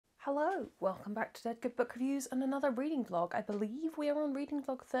Hello, welcome back to Dead Good Book Reviews and another reading vlog. I believe we are on reading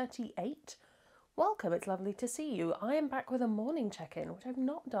vlog 38. Welcome, it's lovely to see you. I am back with a morning check-in, which I've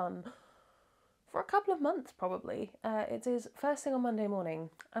not done for a couple of months probably. It is first thing on Monday morning.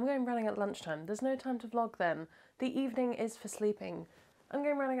 I'm going running at lunchtime. There's no time to vlog then. The evening is for sleeping. I'm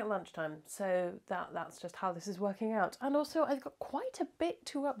going running at lunchtime, so that's just how this is working out. And also, I've got quite a bit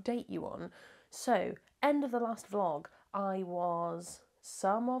to update you on. So, end of the last vlog, I was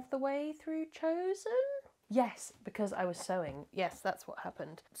some of the way through Chosen? Yes, because I was sewing. Yes, that's what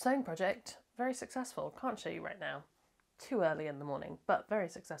happened. Sewing project, very successful. Can't show you right now. Too early in the morning, but very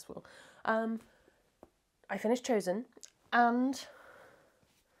successful. I finished Chosen, and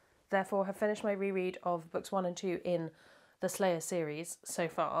therefore have finished my reread of books 1 and 2 in the Slayer series so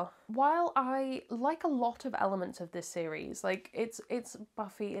far. While I like a lot of elements of this series, like it's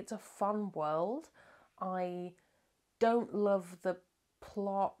Buffy, it's a fun world, I don't love the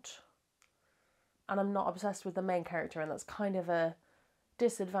plot and I'm not obsessed with the main character, and that's kind of a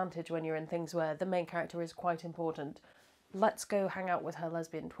disadvantage when you're in things where the main character is quite important. Let's go hang out with her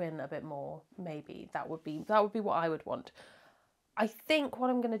lesbian twin a bit more, maybe. That would be what I would want. I think what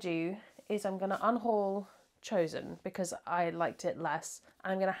I'm going to do is I'm going to unhaul Chosen because I liked it less,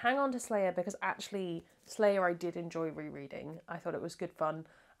 and I'm going to hang on to Slayer because actually Slayer I did enjoy rereading. I thought it was good fun,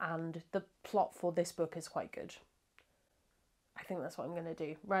 and the plot for this book is quite good. I think that's what I'm going to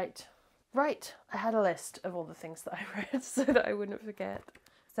do. Right, I had a list of all the things that I read so that I wouldn't forget.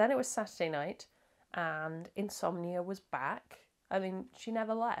 Then it was Saturday night, and Insomnia was back. I mean, she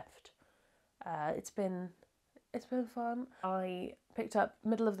never left. It's been fun. I picked up,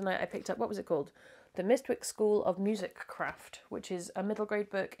 middle of the night, what was it called? The Mistwick School of Music Craft, which is a middle grade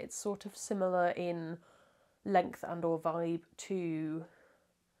book. It's sort of similar in length and or vibe to,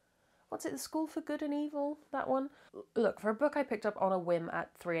 what's it, The School for Good and Evil, that one? Look, for a book I picked up on a whim at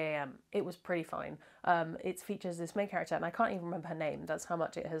 3 a.m, it was pretty fine. It features this main character, and I can't even remember her name, that's how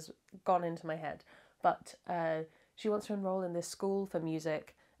much it has gone into my head. But she wants to enroll in this school for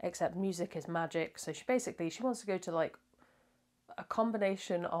music, except music is magic, so she wants to go to like a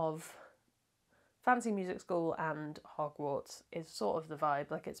combination of fancy music school and Hogwarts is sort of the vibe.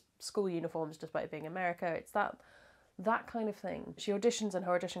 Like, it's school uniforms despite it being America. It's that kind of thing. She auditions and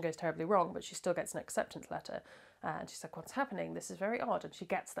her audition goes terribly wrong, but she still gets an acceptance letter. And she's like, what's happening? This is very odd. And she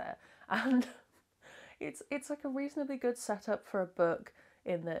gets there. And it's like a reasonably good setup for a book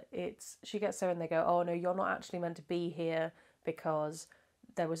in that she gets there and they go, oh no, you're not actually meant to be here because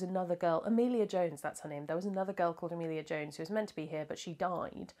there was another girl, Amelia Jones, that's her name. There was another girl called Amelia Jones who was meant to be here, but she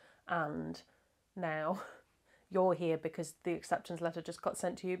died. And now you're here because the acceptance letter just got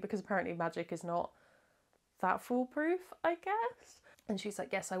sent to you, because apparently magic is not that foolproof, I guess. And she's like,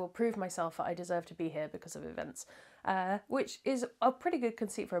 yes, I will prove myself that I deserve to be here because of events. Which is a pretty good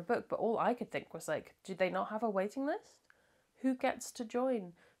conceit for a book, but all I could think was like, do they not have a waiting list? Who gets to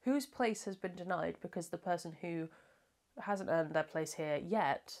join? Whose place has been denied because the person who hasn't earned their place here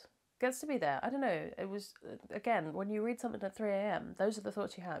yet gets to be there? I don't know. It was, again, when you read something at 3 a.m, those are the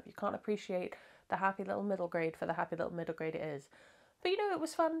thoughts you have. You can't appreciate the happy little middle grade for the happy little middle grade it is. But you know, it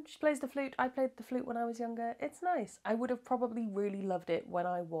was fun. She plays the flute. I played the flute when I was younger. It's nice. I would have probably really loved it when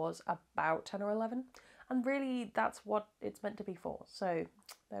I was about 10 or 11. And really, that's what it's meant to be for. So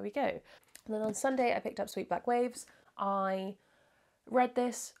there we go. And then on Sunday, I picked up Sweet Black Waves. I read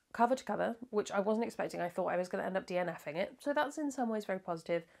this cover to cover, which I wasn't expecting. I thought I was going to end up DNFing it. So that's in some ways very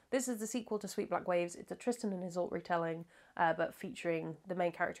positive. This is the sequel to Sweet Black Waves. It's a Tristan and Isolde retelling, but featuring the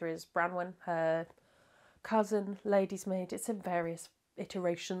main character is Branwen, her cousin, lady's maid. It's in various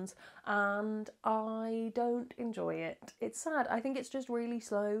iterations, and I don't enjoy it. It's sad. I think it's just really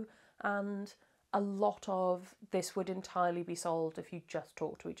slow, and a lot of this would entirely be solved if you just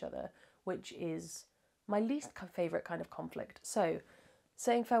talk to each other, which is my least favourite kind of conflict. So,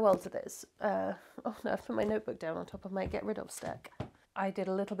 saying farewell to this, oh no, I've put my notebook down on top of my get rid of stack. I did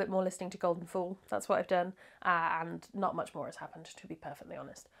a little bit more listening to Golden Fool, that's what I've done, and not much more has happened, to be perfectly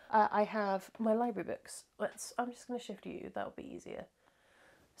honest. I have my library books. I'm just going to shift you, that'll be easier.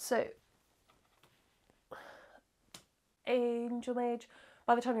 So, Angel Mage.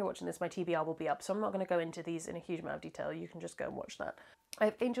 By the time you're watching this, my TBR will be up, so I'm not going to go into these in a huge amount of detail. You can just go and watch that. I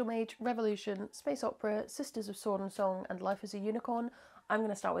have Angel Mage, Revolution, Space Opera, Sisters of Sword and Song, and Life as a Unicorn. I'm going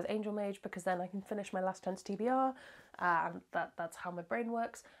to start with Angel Mage because then I can finish my last tense TBR, and that's how my brain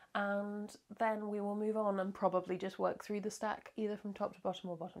works. And then we will move on and probably just work through the stack, either from top to bottom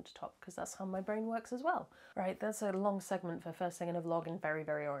or bottom to top, because that's how my brain works as well. Right, that's a long segment for first thing in a vlog in very,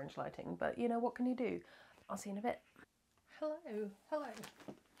 very orange lighting, but you know, what can you do? I'll see you in a bit. Hello.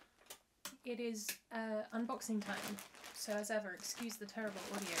 It is unboxing time, so as ever, excuse the terrible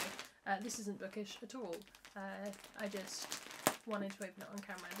audio. This isn't bookish at all. I just wanted to open it on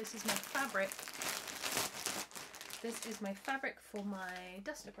camera. This is my fabric. This is my fabric for my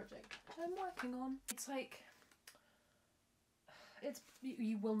duster project which I'm working on. It's like,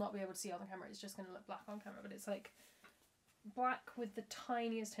 you will not be able to see on the camera, it's just going to look black on camera, but it's like black with the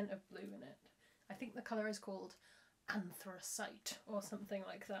tiniest hint of blue in it. I think the colour is called anthracite or something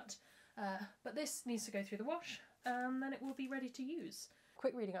like that. But this needs to go through the wash and then it will be ready to use.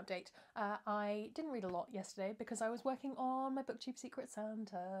 Quick reading update. I didn't read a lot yesterday because I was working on my booktube Secret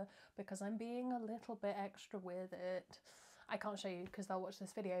Santa, because I'm being a little bit extra with it. I can't show you because they'll watch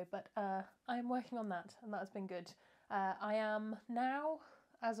this video, but I'm working on that and that has been good. I am now,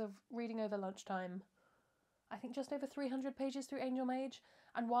 as of reading over lunchtime, I think just over 300 pages through Angel Mage,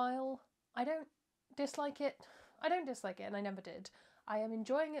 and while I don't dislike it and I never did, I am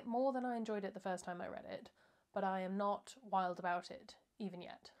enjoying it more than I enjoyed it the first time I read it, but I am not wild about it, even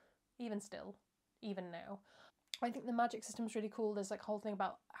yet, even still, even now. I think the magic system's really cool. There's like a whole thing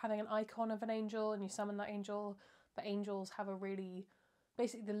about having an icon of an angel and you summon that angel, but angels have a really,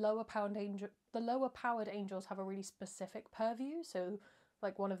 basically the lower powered angels have a really specific purview, so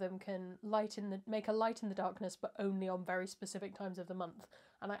like one of them can make a light in the darkness, but only on very specific times of the month.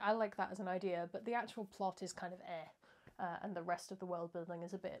 And I like that as an idea, but the actual plot is kind of and the rest of the world building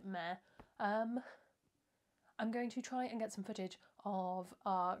is a bit meh. I'm going to try and get some footage of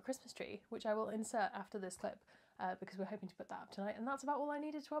our Christmas tree, which I will insert after this clip, because we're hoping to put that up tonight, and that's about all I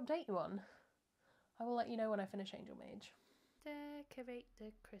needed to update you on. I will let you know when I finish Angel Mage. Decorate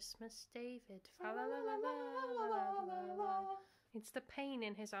the Christmas David. Fa la la la la la la la. It's the pain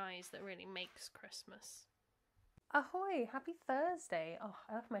in his eyes that really makes Christmas. Ahoy! Happy Thursday! Oh,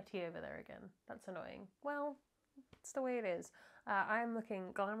 I left my tea over there again. That's annoying. Well, it's the way it is. I'm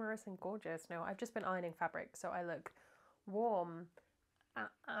looking glamorous and gorgeous now. I've just been ironing fabric, so I look warm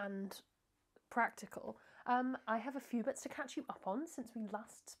and practical. I have a few bits to catch you up on since we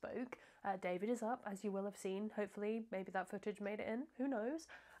last spoke. David is up, as you will have seen. Hopefully, maybe that footage made it in. Who knows?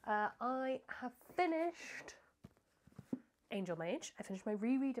 I have finished Angel Mage. I finished my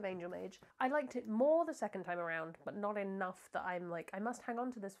reread of Angel Mage. I liked it more the second time around, but not enough that I'm like, I must hang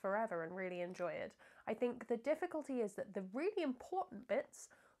on to this forever and really enjoy it. I think the difficulty is that the really important bits,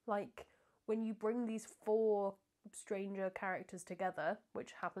 like when you bring these 4 stranger characters together,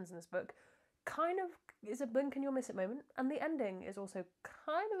 which happens in this book, kind of is a blink and you'll miss it moment, and the ending is also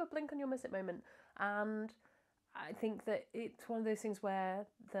kind of a blink and you'll miss it moment. And I think that it's one of those things where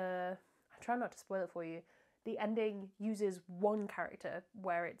I try not to spoil it for you, the ending uses one character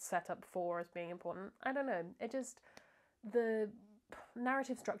where it's set up 4 as being important. I don't know, the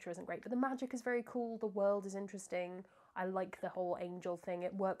narrative structure isn't great, but the magic is very cool, the world is interesting, I like the whole angel thing,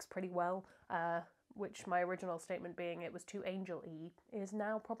 it works pretty well, which my original statement being it was too angel-y is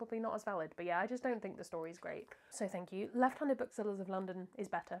now probably not as valid, but yeah, I just don't think the story's great. So thank you. Left-Handed Booksellers of London is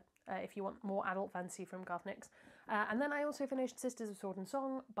better, if you want more adult fantasy from Garth Nix. And then I also finished Sisters of Sword and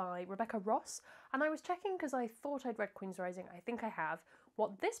Song by Rebecca Ross, and I was checking because I thought I'd read Queen's Rising. I think I have.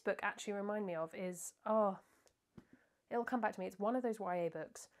 What this book actually reminded me of is, it'll come back to me, it's one of those YA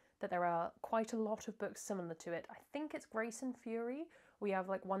books that there are quite a lot of books similar to it. I think it's Grace and Fury. We have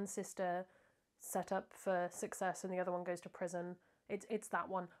like one sister set up for success and the other one goes to prison. It's that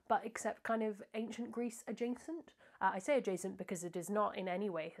one, but except kind of ancient Greece adjacent. I say adjacent because it is not in any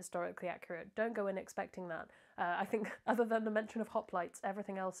way historically accurate. Don't go in expecting that. I think other than the mention of hoplites,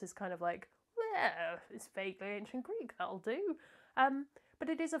 everything else is kind of like, well, it's vaguely ancient Greek, that'll do. But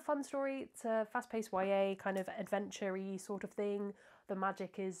it is a fun story. It's a fast-paced YA kind of adventure-y sort of thing. The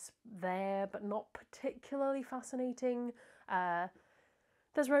magic is there, but not particularly fascinating.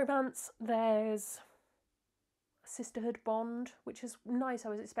 There's romance, there's a sisterhood bond, which is nice. I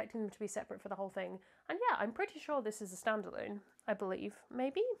was expecting them to be separate for the whole thing. And yeah, I'm pretty sure this is a standalone, I believe.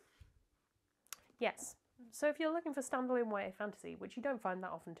 Maybe? Yes. So if you're looking for standalone YA fantasy, which you don't find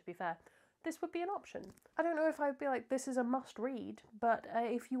that often to be fair, this would be an option. I don't know if I'd be like, this is a must read, but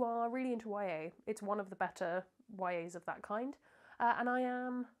if you are really into YA, it's one of the better YAs of that kind. And I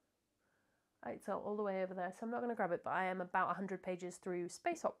am... It's all the way over there, so I'm not going to grab it, but I am about 100 pages through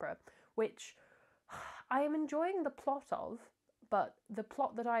Space Opera, which I am enjoying the plot of, but the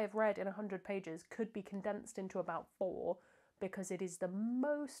plot that I have read in 100 pages could be condensed into about 4, because it is the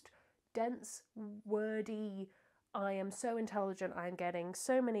most dense, wordy, I am so intelligent, I am getting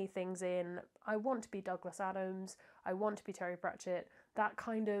so many things in, I want to be Douglas Adams, I want to be Terry Pratchett, that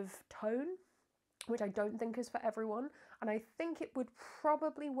kind of tone, which I don't think is for everyone, and I think it would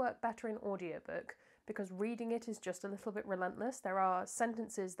probably work better in audiobook, because reading it is just a little bit relentless. There are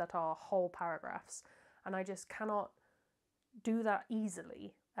sentences that are whole paragraphs, and I just cannot do that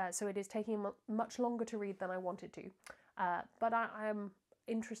easily. So it is taking much longer to read than I wanted to. But I am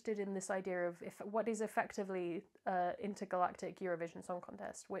interested in this idea of what is effectively intergalactic Eurovision Song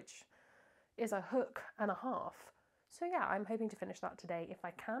Contest, which is a hook and a half. So yeah, I'm hoping to finish that today if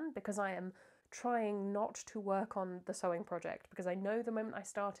I can, because I am trying not to work on the sewing project, because I know the moment I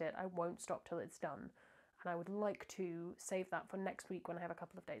start it, I won't stop till it's done. And I would like to save that for next week when I have a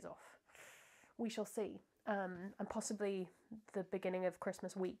couple of days off. We shall see. And possibly the beginning of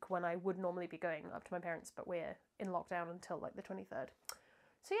Christmas week when I would normally be going up to my parents, but we're in lockdown until like the 23rd.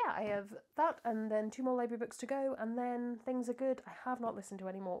 So yeah, I have that and then 2 more library books to go, and then things are good. I have not listened to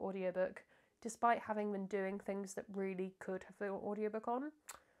any more audiobook, despite having been doing things that really could have the audiobook on.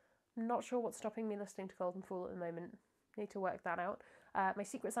 I'm not sure what's stopping me listening to Golden Fool at the moment. Need to work that out. My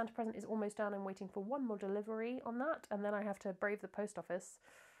Secret Santa present is almost done. I'm waiting for one more delivery on that, and then I have to brave the post office,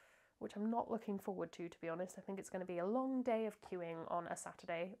 which I'm not looking forward to be honest. I think it's going to be a long day of queuing on a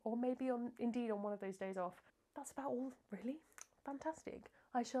Saturday, or maybe indeed on one of those days off. That's about all, really. Fantastic.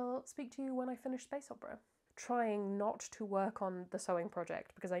 I shall speak to you when I finish Space Opera. Trying not to work on the sewing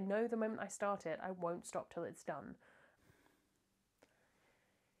project, because I know the moment I start it, I won't stop till it's done.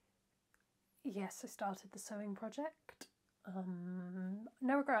 Yes, I started the sewing project.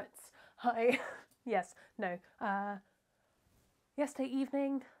 No regrets. Yesterday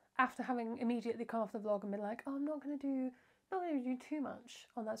evening, after having immediately come off the vlog and been like, oh, I'm not going to do too much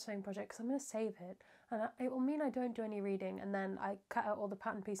on that sewing project because I'm going to save it, and it will mean I don't do any reading. And then I cut out all the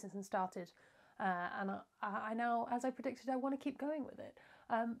pattern pieces and started, and I now, as I predicted, I want to keep going with it.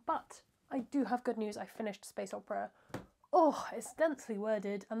 But I do have good news. I finished Space Opera. Oh, it's densely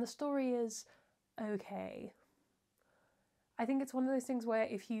worded, and the story is okay. I think it's one of those things where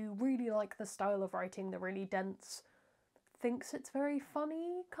if you really like the style of writing, the really dense, thinks it's very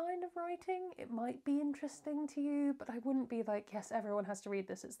funny kind of writing, it might be interesting to you, but I wouldn't be like, yes, everyone has to read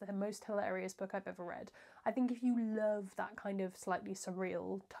this, it's the most hilarious book I've ever read. I think if you love that kind of slightly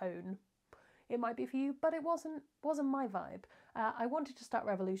surreal tone, it might be for you, but it wasn't my vibe. I wanted to start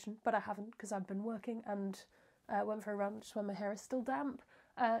Revolution, but I haven't because I've been working and went for a run just when my hair is still damp.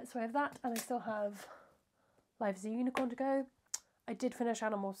 So I have that, and I still have Life as a Unicorn to go. I did finish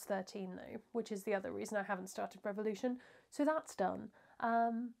Animals 13 though, which is the other reason I haven't started Revolution. So that's done.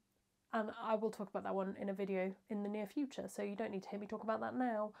 And I will talk about that one in a video in the near future, so you don't need to hear me talk about that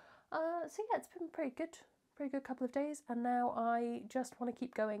now. So yeah, it's been pretty good couple of days, and now I just want to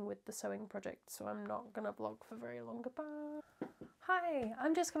keep going with the sewing project, so I'm not gonna vlog for very long. Goodbye. Hi,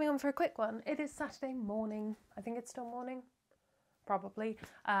 I'm just coming on for a quick one. It is Saturday morning. I think it's still morning. Probably.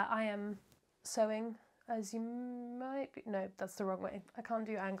 I am sewing, as you might be... No, that's the wrong way. I can't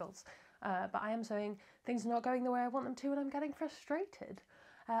do angles. But I am sewing. Things are not going the way I want them to, and I'm getting frustrated.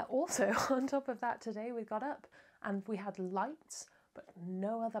 Also, on top of that, today we got up and we had lights, but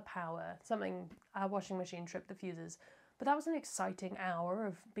no other power. Our washing machine tripped the fuses. But that was an exciting hour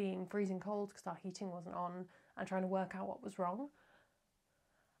of being freezing cold because our heating wasn't on and trying to work out what was wrong.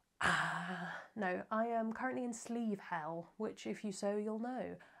 No, I am currently in sleeve hell, which if you sew, you'll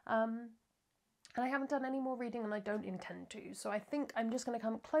know. And I haven't done any more reading, and I don't intend to, so I think I'm just going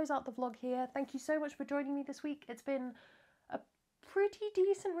to close out the vlog here. Thank you so much for joining me this week. It's been a pretty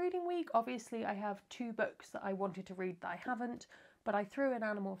decent reading week. Obviously, I have 2 books that I wanted to read that I haven't, but I threw in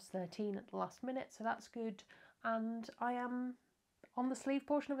Animals 13 at the last minute, so that's good. And I am on the sleeve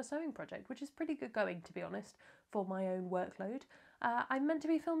portion of a sewing project, which is pretty good going, to be honest, for my own workload. I'm meant to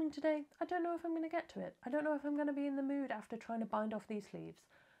be filming today. I don't know if I'm going to get to it. I don't know if I'm going to be in the mood after trying to bind off these sleeves.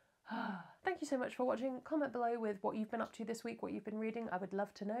 Thank you so much for watching. Comment below with what you've been up to this week, what you've been reading. I would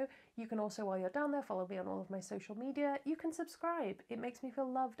love to know. You can also, while you're down there, follow me on all of my social media. You can subscribe. It makes me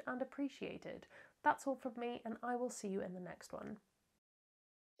feel loved and appreciated. That's all from me, and I will see you in the next one.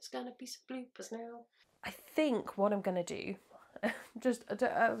 It's gonna be some bloopers now. I think what I'm gonna do,